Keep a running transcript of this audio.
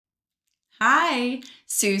Hi,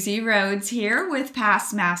 Suzy Rhoades here with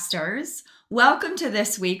PassMasters. Welcome to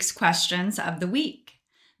this week's Questions of the Week.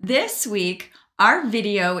 This week, our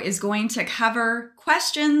video is going to cover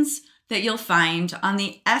questions that you'll find on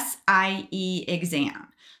the SIE exam.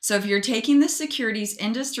 So if you're taking the Securities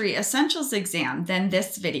Industry Essentials exam, then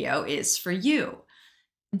this video is for you.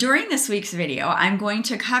 During this week's video, I'm going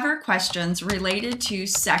to cover questions related to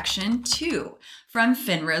Section 2 from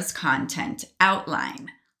FINRA's Content Outline.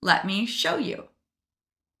 Let me show you.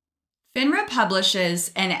 FINRA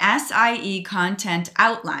publishes an SIE content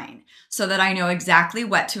outline so that I know exactly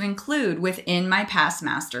what to include within my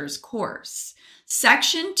PassMasters course.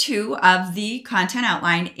 Section 2 of the content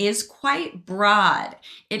outline is quite broad.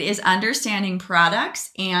 It is understanding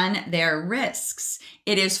products and their risks.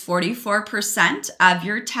 It is 44% of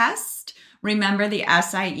your test. Remember, the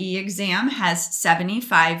SIE exam has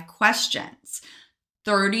 75 questions.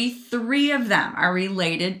 33 of them are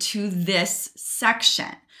related to this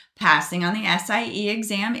section. Passing on the SIE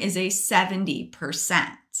exam is a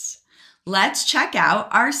 70%. Let's check out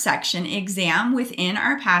our section exam within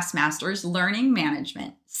our PassMasters Learning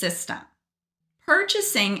Management System.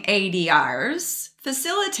 Purchasing ADRs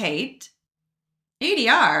facilitate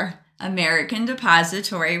ADR, American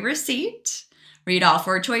Depository Receipt. Read all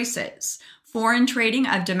four choices. Foreign trading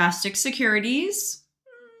of domestic securities.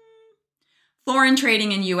 Foreign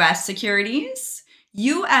trading in U.S. securities,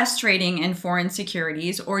 U.S. trading in foreign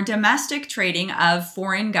securities, or domestic trading of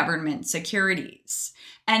foreign government securities.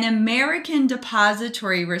 An American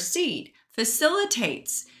depository receipt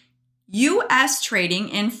facilitates U.S. trading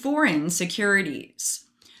in foreign securities.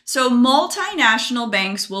 So multinational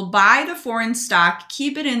banks will buy the foreign stock,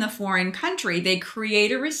 keep it in the foreign country. They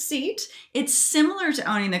create a receipt. It's similar to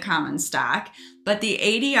owning the common stock, but the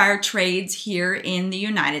ADR trades here in the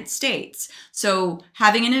United States. So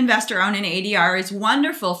having an investor own an ADR is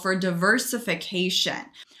wonderful for diversification.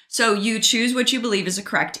 So you choose what you believe is a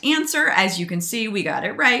correct answer. As you can see, we got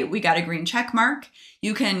it right. We got a green check mark.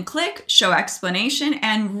 You can click Show Explanation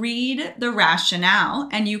and read the rationale.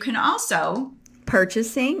 And you can also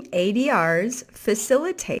Purchasing ADRs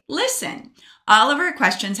facilitate. Listen. All of our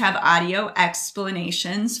questions have audio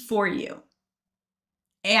explanations for you.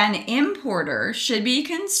 An importer should be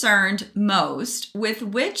concerned most with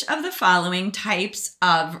which of the following types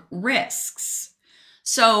of risks?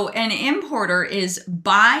 So an importer is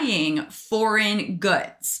buying foreign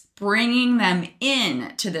goods, bringing them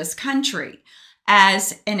in to this country.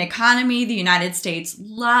 As an economy, the United States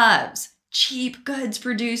loves cheap goods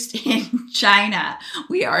produced in China.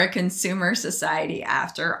 We are a consumer society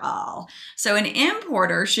after all. So an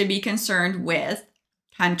importer should be concerned with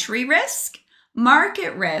country risk,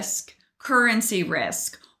 market risk, currency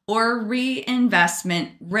risk, or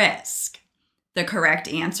reinvestment risk. The correct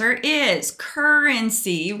answer is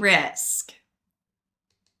currency risk.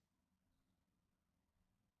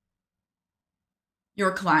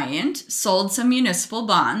 Your client sold some municipal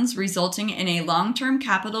bonds, resulting in a long-term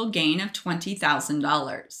capital gain of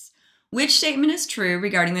 $20,000. Which statement is true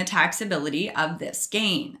regarding the taxability of this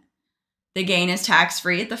gain? The gain is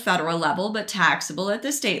tax-free at the federal level, but taxable at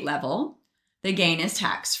the state level. The gain is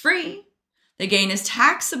tax-free. The gain is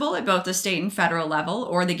taxable at both the state and federal level,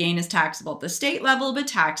 or the gain is taxable at the state level, but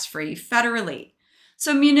tax-free federally.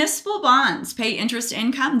 So municipal bonds pay interest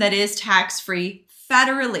income that is tax-free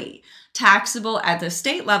federally. Taxable at the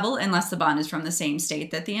state level unless the bond is from the same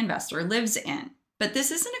state that the investor lives in. But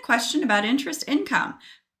this isn't a question about interest income.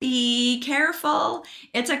 Be careful.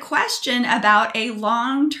 It's a question about a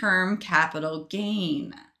long-term capital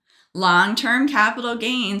gain. Long-term capital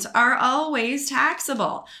gains are always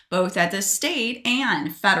taxable, both at the state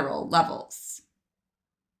and federal levels.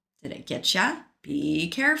 Did it get ya? Be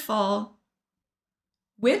careful.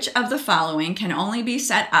 Which of the following can only be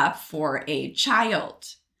set up for a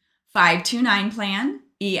child? 529 plan,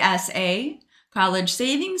 ESA, college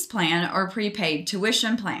savings plan, or prepaid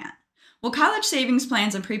tuition plan? Well, college savings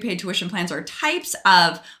plans and prepaid tuition plans are types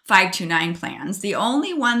of 529 plans. The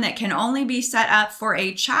only one that can only be set up for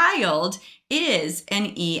a child is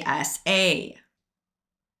an ESA.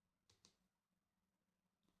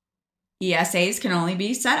 ESAs can only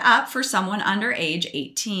be set up for someone under age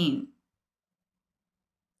 18.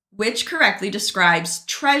 Which correctly describes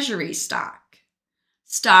treasury stock?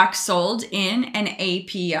 Stock sold in an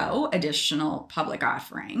APO, additional public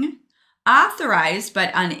offering, authorized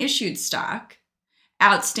but unissued stock,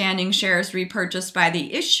 outstanding shares repurchased by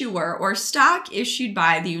the issuer, or stock issued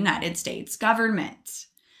by the United States government.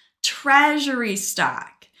 Treasury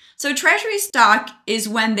stock. So treasury stock is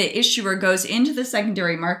when the issuer goes into the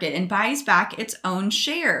secondary market and buys back its own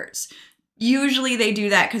shares. Usually they do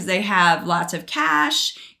that because they have lots of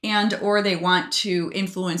cash and or they want to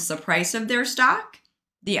influence the price of their stock.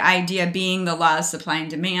 The idea being the law of supply and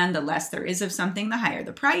demand, the less there is of something, the higher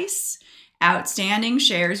the price. Outstanding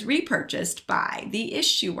shares repurchased by the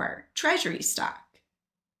issuer, treasury stock.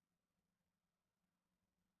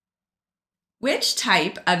 Which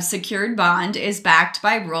type of secured bond is backed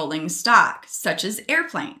by rolling stock, such as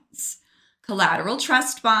airplanes? Collateral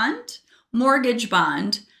trust bond, mortgage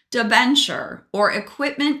bond, debenture, or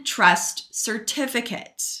equipment trust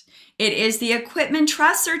certificate. It is the equipment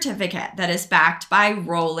trust certificate that is backed by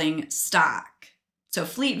rolling stock. So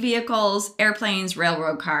fleet vehicles, airplanes,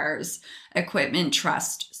 railroad cars, equipment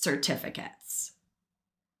trust certificates.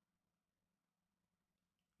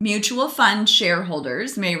 Mutual fund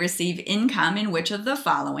shareholders may receive income in which of the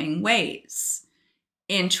following ways?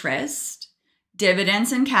 Interest,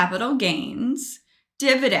 dividends and capital gains,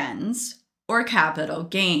 dividends, or capital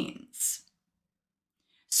gains.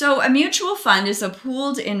 So a mutual fund is a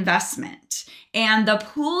pooled investment, and the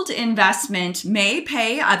pooled investment may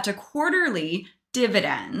pay up to quarterly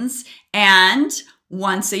dividends, and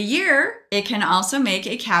once a year, it can also make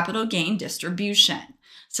a capital gain distribution.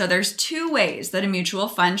 So there's two ways that a mutual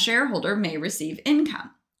fund shareholder may receive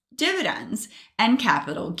income: dividends and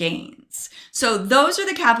capital gains. So those are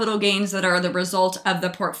the capital gains that are the result of the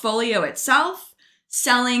portfolio itself,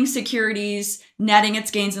 selling securities, netting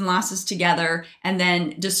its gains and losses together, and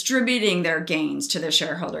then distributing their gains to the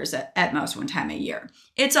shareholders at most one time a year.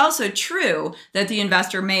 It's also true that the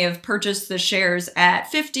investor may have purchased the shares at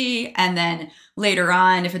 50 and then later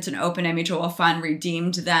on, if it's an open-end mutual fund,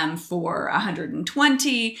 redeemed them for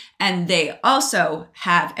 120, and they also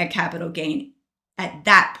have a capital gain at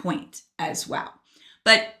that point as well.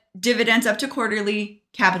 But dividends up to quarterly,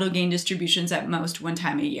 capital gain distributions at most one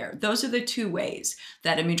time a year. Those are the two ways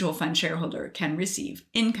that a mutual fund shareholder can receive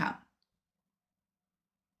income.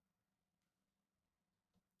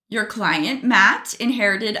 Your client, Matt,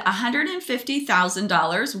 inherited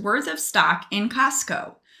 $150,000 worth of stock in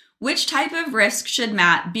Costco. Which type of risk should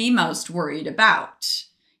Matt be most worried about?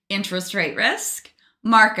 Interest rate risk,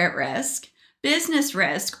 market risk, business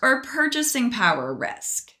risk, or purchasing power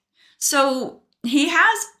risk? So he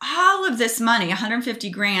has all of this money, 150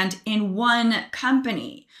 grand, in one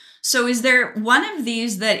company. So is there one of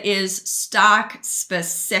these that is stock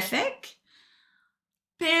specific?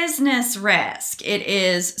 Business risk. It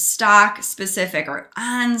is stock specific or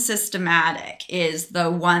unsystematic is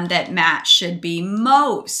the one that Matt should be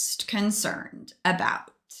most concerned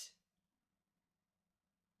about.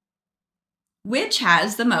 Which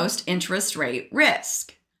has the most interest rate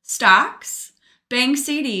risk? Stocks, bank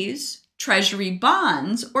CDs, Treasury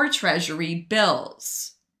bonds, or Treasury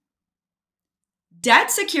bills?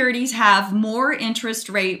 Debt securities have more interest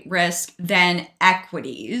rate risk than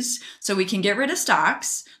equities, so we can get rid of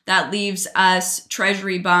stocks. That leaves us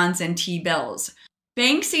Treasury bonds and T-bills.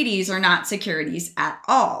 Bank CDs are not securities at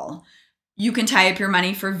all. You can tie up your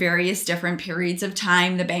money for various different periods of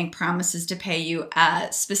time. The bank promises to pay you a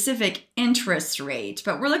specific interest rate,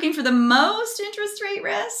 but we're looking for the most interest rate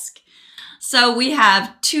risk. So we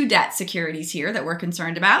have two debt securities here that we're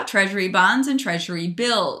concerned about: Treasury bonds and Treasury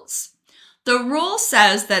bills. The rule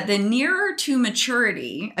says that the nearer to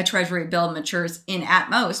maturity a Treasury bill matures in at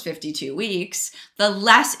most 52 weeks, the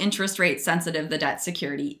less interest rate sensitive the debt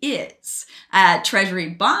security is. A Treasury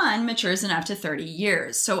bond matures in up to 30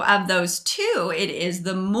 years. So of those two, it is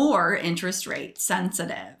the more interest rate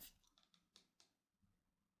sensitive.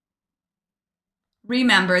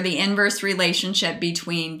 Remember the inverse relationship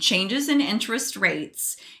between changes in interest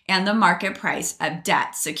rates and the market price of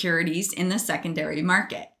debt securities in the secondary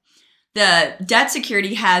market. The debt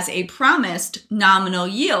security has a promised nominal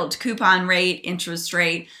yield, coupon rate, interest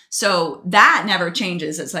rate, so that never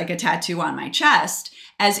changes. It's like a tattoo on my chest.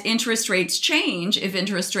 As interest rates change, if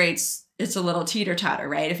interest rates, it's a little teeter-totter,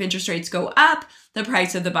 right? If interest rates go up, the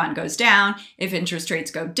price of the bond goes down. If interest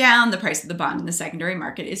rates go down, the price of the bond in the secondary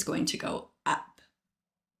market is going to go up.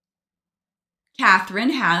 Catherine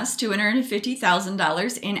has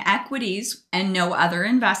 $250,000 in equities and no other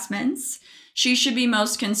investments. She should be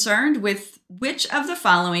most concerned with which of the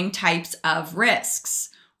following types of risks: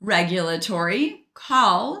 regulatory,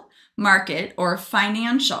 call, market, or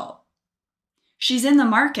financial. She's in the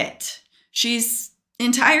market. She's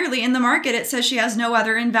entirely in the market. It says she has no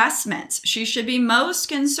other investments. She should be most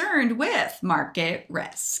concerned with market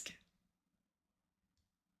risk.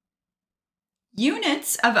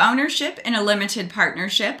 Units of ownership in a limited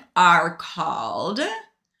partnership are called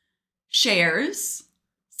shares,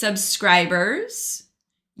 subscribers,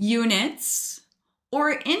 units,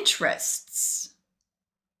 or interests.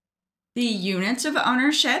 The units of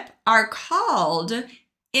ownership are called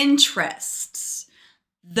interests.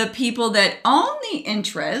 The people that own the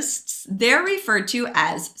interests, they're referred to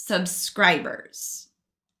as subscribers.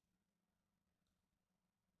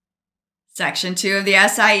 Section 2 of the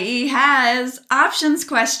SIE has options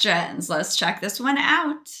questions. Let's check this one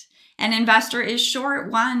out. An investor is short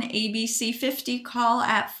 1 ABC 50 call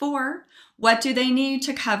at 4. What do they need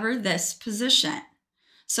to cover this position?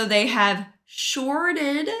 So they have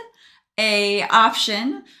shorted a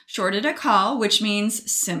option, shorted a call, which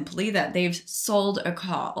means simply that they've sold a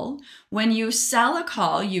call. When you sell a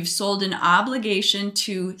call, you've sold an obligation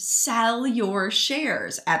to sell your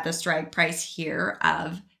shares at the strike price here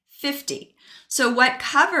of 50. So what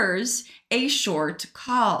covers a short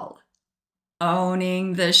call?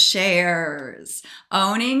 Owning the shares.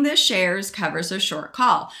 Owning the shares covers a short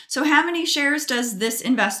call. So how many shares does this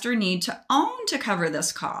investor need to own to cover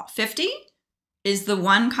this call? 50? Is the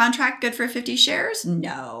one contract good for 50 shares?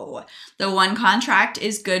 No. The one contract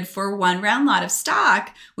is good for one round lot of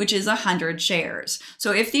stock, which is 100 shares.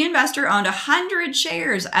 So if the investor owned 100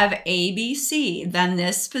 shares of ABC, then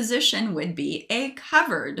this position would be a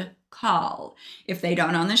covered call. If they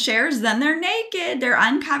don't own the shares, then they're naked, they're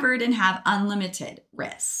uncovered, and have unlimited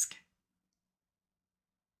risk.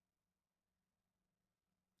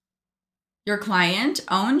 Your client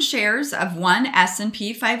owns shares of one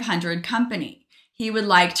S&P 500 company. He would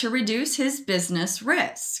like to reduce his business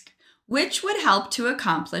risk. Which would help to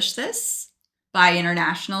accomplish this? Buy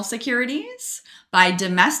international securities, buy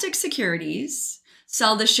domestic securities,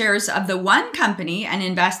 sell the shares of the one company and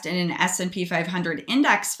invest in an S&P 500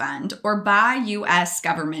 index fund, or buy U.S.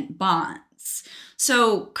 government bonds.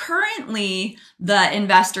 So currently, the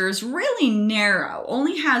investor is really narrow,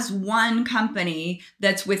 only has one company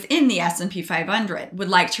that's within the S&P 500, would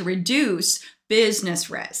like to reduce business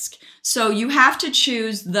risk. So you have to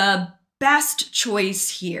choose the best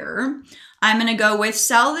choice here. I'm going to go with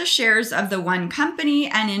sell the shares of the one company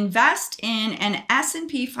and invest in an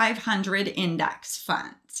S&P 500 index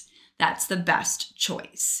fund. That's the best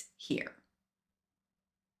choice here.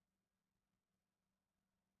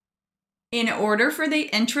 In order for the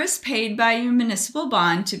interest paid by your municipal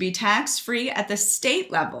bond to be tax-free at the state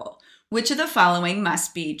level, which of the following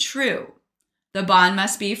must be true? The bond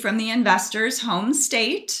must be from the investor's home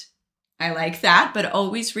state. I like that, but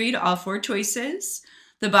always read all 4 choices.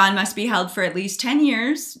 The bond must be held for at least 10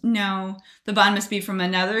 years. No. The bond must be from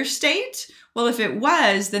another state. Well, if it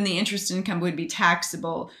was, then the interest income would be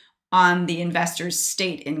taxable on the investor's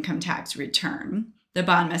state income tax return. The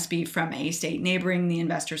bond must be from a state neighboring the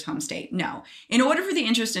investor's home state. No. In order for the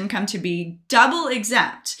interest income to be double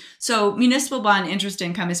exempt, so municipal bond interest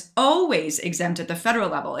income is always exempt at the federal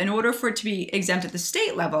level. In order for it to be exempt at the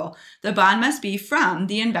state level, the bond must be from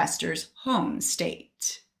the investor's home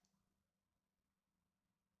state.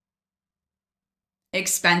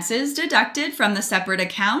 Expenses deducted from the separate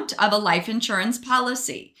account of a life insurance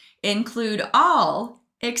policy include all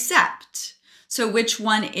except. So which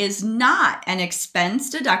one is not an expense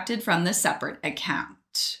deducted from the separate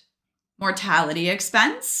account? Mortality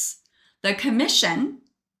expense, the commission,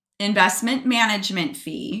 investment management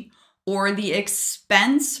fee, or the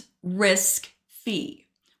expense risk fee.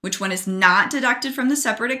 Which one is not deducted from the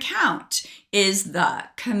separate account is the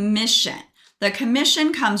commission. The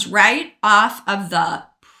commission comes right off of the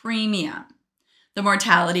premium. The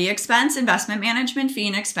mortality expense, investment management fee,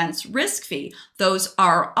 and expense risk fee, those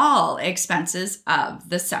are all expenses of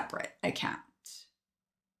the separate account.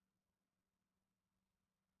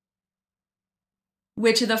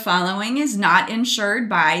 Which of the following is not insured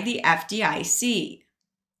by the FDIC?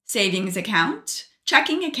 Savings account,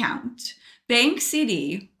 checking account, bank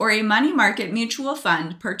CD, or a money market mutual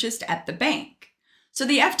fund purchased at the bank. So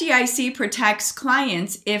the FDIC protects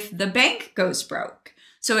clients if the bank goes broke.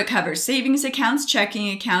 So it covers savings accounts, checking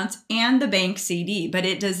accounts, and the bank CD, but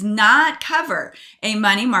it does not cover a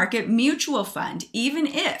money market mutual fund, even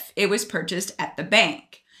if it was purchased at the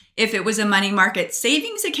bank. If it was a money market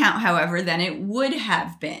savings account, however, then it would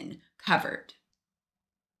have been covered.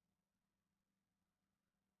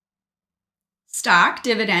 Stock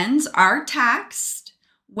dividends are taxed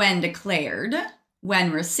when declared,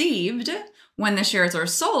 when received, when the shares are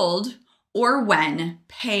sold, or when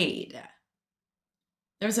paid.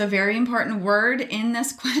 There's a very important word in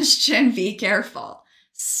this question. Be careful.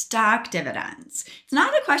 Stock dividends. It's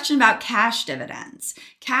not a question about cash dividends.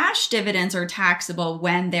 Cash dividends are taxable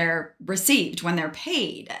when they're received, when they're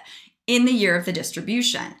paid. in the year of the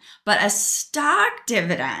distribution. But a stock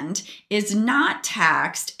dividend is not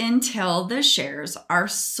taxed until the shares are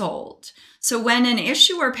sold. So when an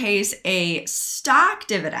issuer pays a stock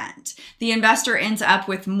dividend, the investor ends up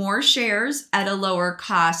with more shares at a lower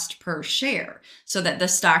cost per share, so that the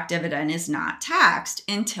stock dividend is not taxed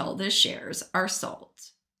until the shares are sold.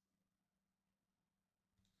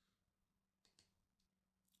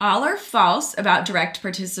 All are false about direct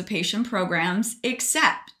participation programs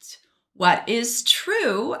except what is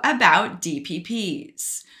true about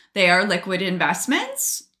DPPs. They are liquid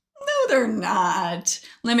investments. No, they're not.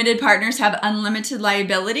 Limited partners have unlimited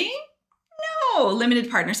liability? No,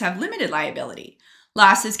 limited partners have limited liability.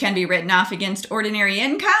 Losses can be written off against ordinary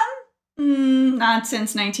income? Not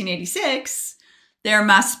since 1986. There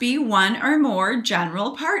must be one or more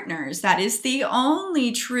general partners. That is the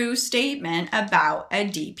only true statement about a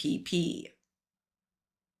DPP.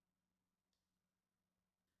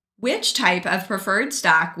 Which type of preferred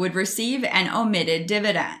stock would receive an omitted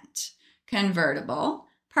dividend? Convertible,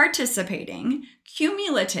 participating,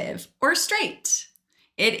 cumulative, or straight?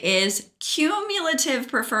 It is cumulative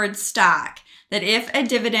preferred stock that if a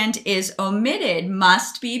dividend is omitted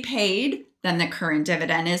must be paid, then the current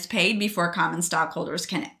dividend is paid before common stockholders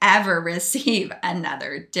can ever receive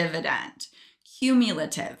another dividend.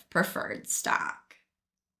 Cumulative preferred stock.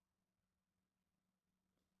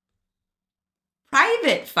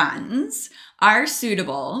 Private funds are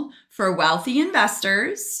suitable for wealthy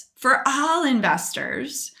investors, for all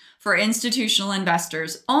investors, for institutional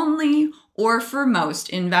investors only, or for most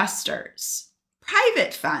investors.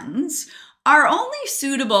 Private funds are only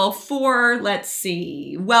suitable for, let's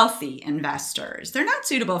see, wealthy investors. They're not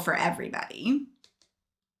suitable for everybody.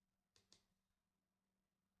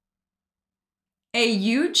 A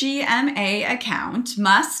UGMA account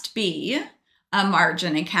must be a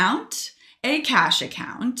margin account, a cash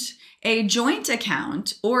account, a joint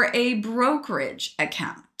account, or a brokerage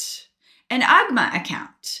account. An UGMA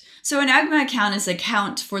account. So an UGMA account is an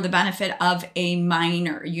account for the benefit of a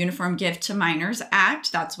minor, Uniform Gift to Minors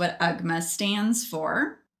Act. That's what UGMA stands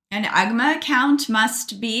for. An UGMA account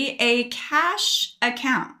must be a cash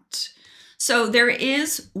account. So there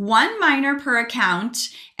is one minor per account,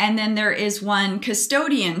 and then there is one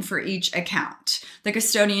custodian for each account. The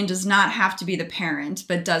custodian does not have to be the parent,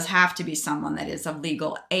 but does have to be someone that is of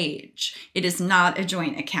legal age. It is not a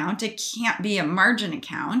joint account. It can't be a margin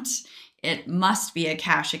account. It must be a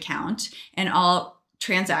cash account, and all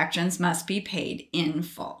transactions must be paid in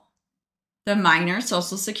full. The minor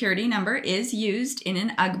Social Security number is used in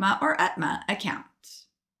an UGMA or UTMA account.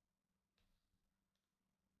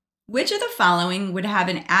 Which of the following would have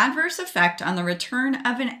an adverse effect on the return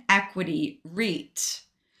of an equity REIT?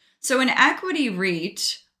 So an equity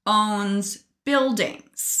REIT owns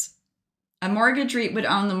buildings. A mortgage REIT would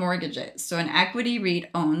own the mortgages. So an equity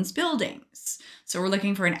REIT owns buildings. So we're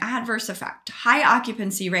looking for an adverse effect. High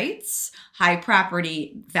occupancy rates, high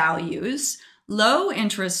property values, low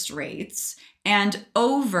interest rates, and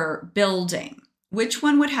overbuilding. Which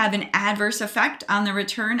one would have an adverse effect on the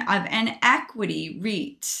return of an equity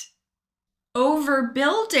REIT?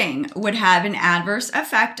 Overbuilding would have an adverse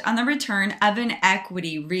effect on the return of an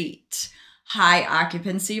equity REIT. High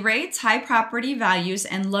occupancy rates, high property values,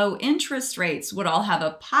 and low interest rates would all have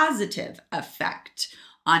a positive effect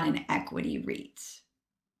on an equity REIT.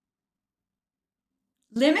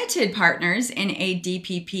 Limited partners in a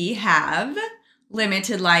DPP have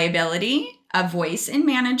limited liability, a voice in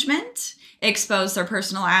management, expose their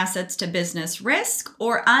personal assets to business risk,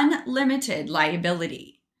 or unlimited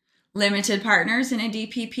liability. Limited partners in a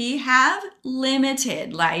DPP have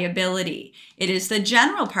limited liability. It is the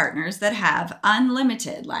general partners that have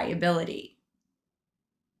unlimited liability.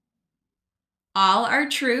 All are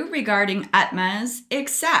true regarding UTMAs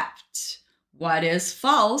except what is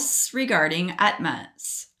false regarding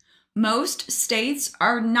UTMAs. Most states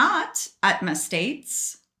are not UTMA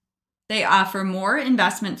states. They offer more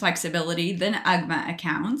investment flexibility than UGMA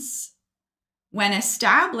accounts. When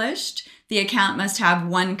established, the account must have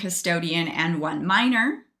one custodian and one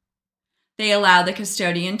minor. They allow the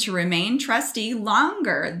custodian to remain trustee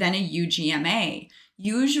longer than a UGMA,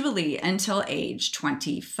 usually until age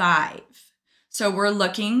 25. So we're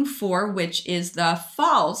looking for which is the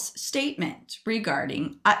false statement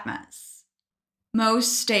regarding UTMAs.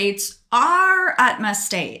 Most states are UTMA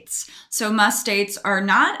states. So most states are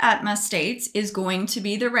not UTMA states is going to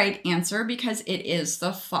be the right answer because it is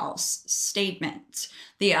the false statement.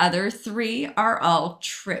 The other three are all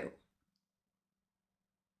true.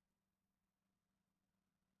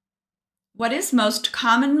 What is most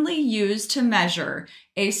commonly used to measure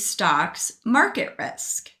a stock's market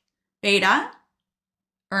risk? Beta,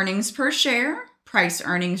 earnings per share, price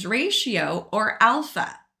earnings ratio, or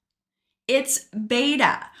alpha? It's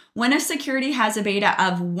beta. When a security has a beta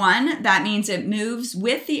of 1, that means it moves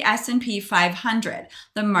with the S&P 500,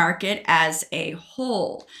 the market as a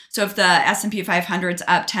whole. So if the S&P 500 is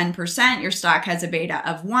up 10%, your stock has a beta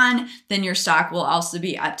of 1, then your stock will also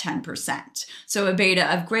be up 10%. So a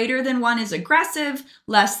beta of greater than 1 is aggressive,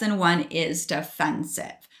 less than 1 is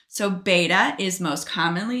defensive. So beta is most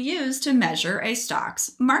commonly used to measure a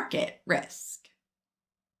stock's market risk.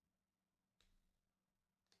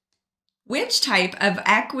 Which type of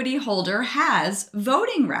equity holder has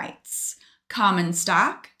voting rights? Common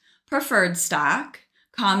stock, preferred stock,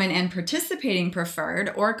 common and participating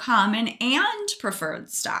preferred, or common and preferred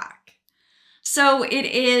stock? So it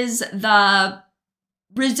is the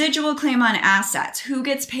residual claim on assets, who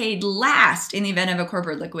gets paid last in the event of a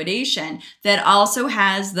corporate liquidation, that also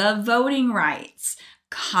has the voting rights.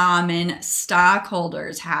 Common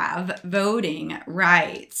stockholders have voting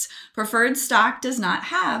rights. Preferred stock does not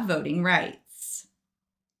have voting rights.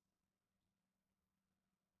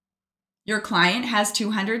 Your client has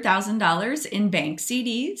 $200,000 in bank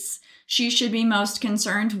CDs. She should be most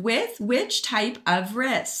concerned with which type of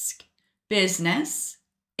risk? Business,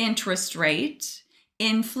 interest rate,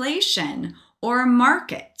 inflation, or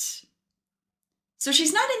market? So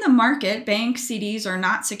she's not in the market. Bank CDs are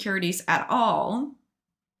not securities at all.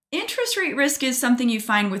 Interest rate risk is something you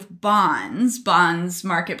find with bonds. Bonds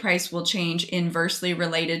market price will change inversely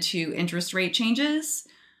related to interest rate changes.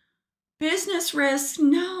 Business risk,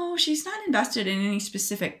 no, she's not invested in any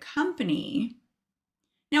specific company.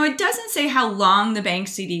 Now, it doesn't say how long the bank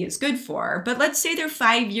CD is good for, but let's say they're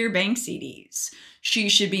 5-year bank CDs. She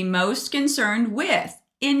should be most concerned with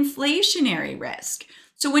inflationary risk.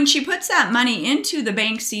 So when she puts that money into the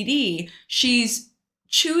bank CD, she's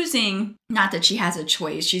choosing, not that she has a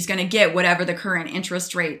choice, she's going to get whatever the current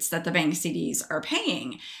interest rates that the bank CDs are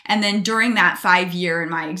paying. And then during that 5-year, in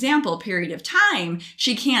my example, period of time,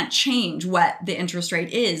 she can't change what the interest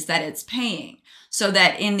rate is that it's paying. So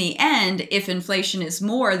that in the end, if inflation is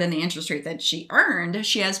more than the interest rate that she earned,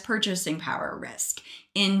 she has purchasing power risk,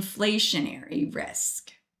 inflationary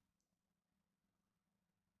risk.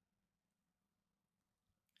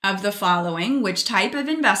 Of the following, which type of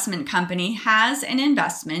investment company has an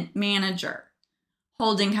investment manager?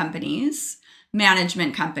 Holding companies,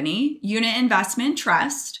 management company, unit investment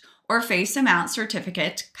trust, or face amount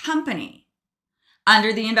certificate company?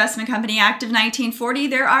 Under the Investment Company Act of 1940,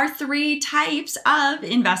 there are 3 types of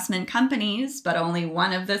investment companies, but only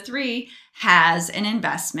one of the 3 has an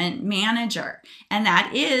investment manager, and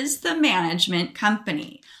that is the management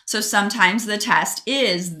company. So sometimes the test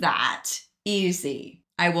is that easy.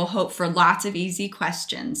 I will hope for lots of easy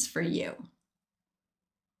questions for you.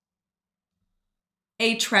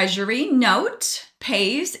 A treasury note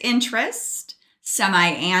pays interest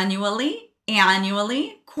semi-annually,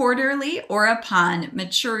 annually, quarterly, or upon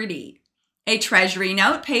maturity. A treasury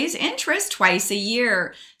note pays interest twice a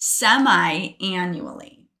year,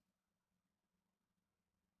 semi-annually.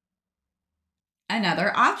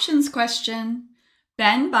 Another options question.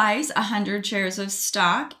 Ben buys 100 shares of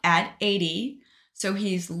stock at 80. So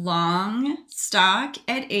he's long stock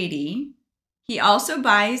at 80. He also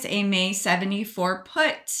buys a May 74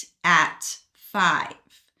 put at 5.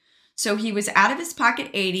 So he was out of his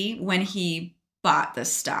pocket 80 when he bought the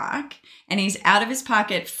stock, and he's out of his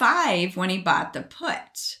pocket 5 when he bought the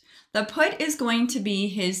put. The put is going to be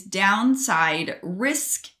his downside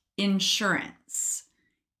risk insurance.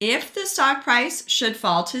 If the stock price should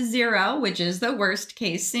fall to 0, which is the worst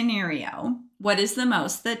case scenario, what is the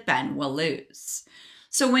most that Ben will lose?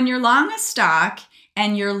 So when you're long a stock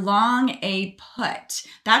and you're long a put,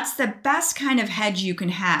 that's the best kind of hedge you can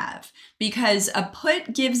have, because a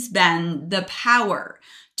put gives Ben the power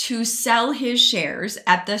to sell his shares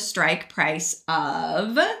at the strike price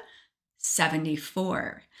of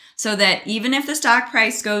 74. So that even if the stock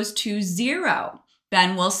price goes to 0,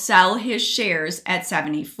 Ben will sell his shares at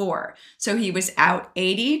 74. So he was out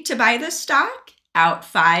 80 to buy the stock, out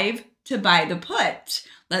 5 to buy the put.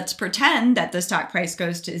 Let's pretend that the stock price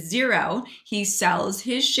goes to 0. He sells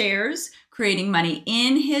his shares, creating money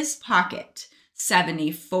in his pocket,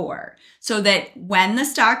 74. So that when the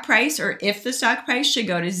stock price, or if the stock price should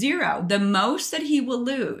go to 0, the most that he will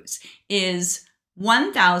lose is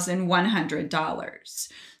 $1,100.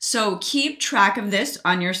 So keep track of this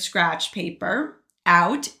on your scratch paper.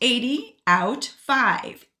 Out 80, out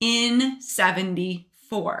 5, in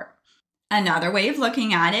 74. Another way of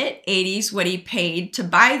looking at it, 80 is what he paid to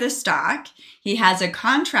buy the stock. He has a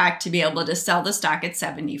contract to be able to sell the stock at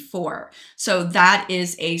 74. So that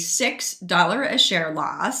is a $6 a share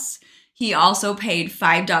loss. He also paid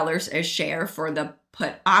 $5 a share for the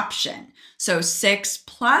put option. So 6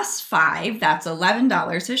 plus 5, that's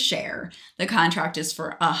 $11 a share. The contract is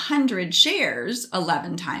for 100 shares.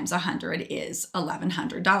 11 times 100 is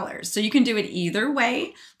 $1,100. So you can do it either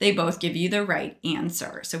way. They both give you the right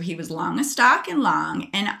answer. So he was long a stock and long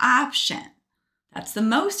an option. That's the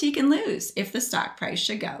most he can lose if the stock price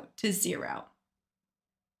should go to 0.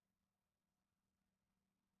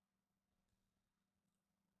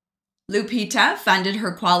 Lupita funded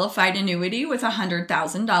her qualified annuity with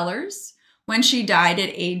 $100,000. When she died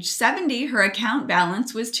at age 70, her account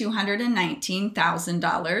balance was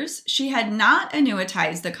 $219,000. She had not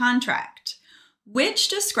annuitized the contract. Which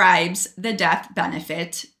describes the death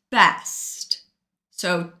benefit best?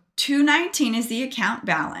 So $219 is the account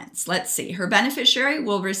balance. Let's see. Her beneficiary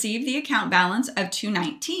will receive the account balance of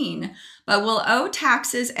 $219, but will owe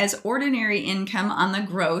taxes as ordinary income on the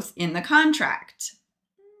growth in the contract.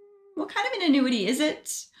 What kind of an annuity is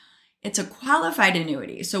it? It's a qualified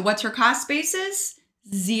annuity. So what's her cost basis?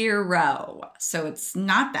 0. So it's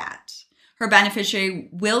not that. Her beneficiary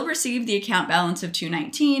will receive the account balance of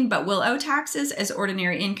 $219, but will owe taxes as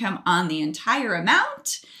ordinary income on the entire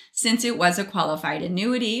amount since it was a qualified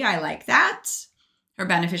annuity. I like that. Her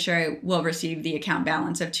beneficiary will receive the account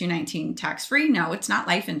balance of $219 tax-free. No, it's not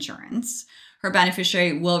life insurance. Her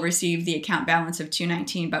beneficiary will receive the account balance of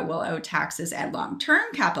 $219, but will owe taxes at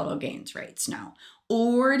long-term capital gains rates. No,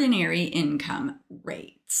 ordinary income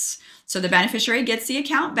rates. So the beneficiary gets the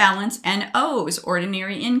account balance and owes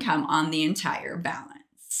ordinary income on the entire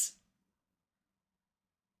balance.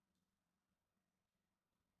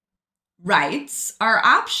 Rights are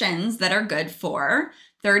options that are good for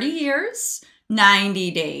 30 years,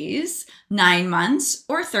 90 days, 9 months,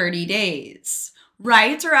 or 30 days.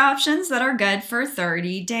 Rights are options that are good for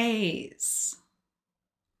 30 days.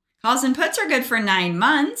 Calls and puts are good for 9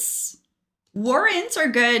 months. Warrants are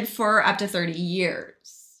good for up to 30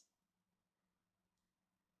 years.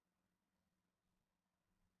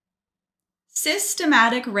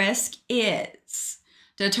 Systematic risk is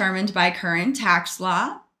determined by current tax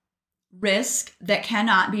law, risk that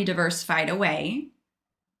cannot be diversified away,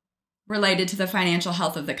 related to the financial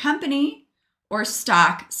health of the company, or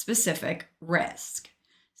stock-specific risk.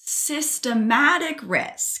 Systematic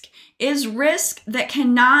risk is risk that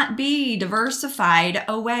cannot be diversified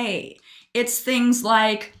away. It's things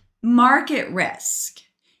like market risk,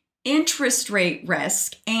 interest rate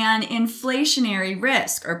risk, and inflationary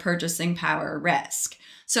risk or purchasing power risk.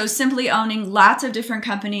 So simply owning lots of different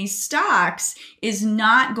companies' stocks is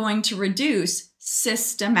not going to reduce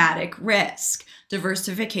systematic risk.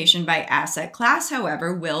 Diversification by asset class,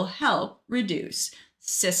 however, will help reduce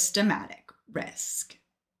systematic risk.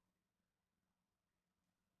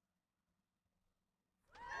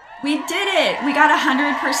 We did it! We got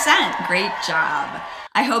 100%. Great job.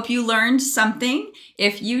 I hope you learned something.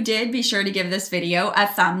 If you did, be sure to give this video a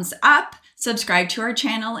thumbs up, subscribe to our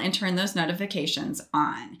channel, and turn those notifications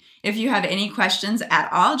on. If you have any questions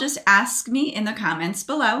at all, just ask me in the comments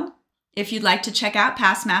below. If you'd like to check out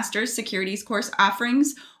PassMasters Securities course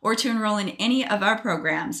offerings or to enroll in any of our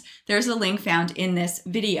programs, there's a link found in this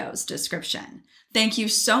video's description. Thank you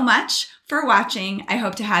so much for watching. I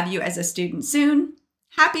hope to have you as a student soon.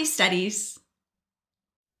 Happy studies!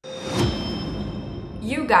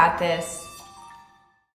 You got this.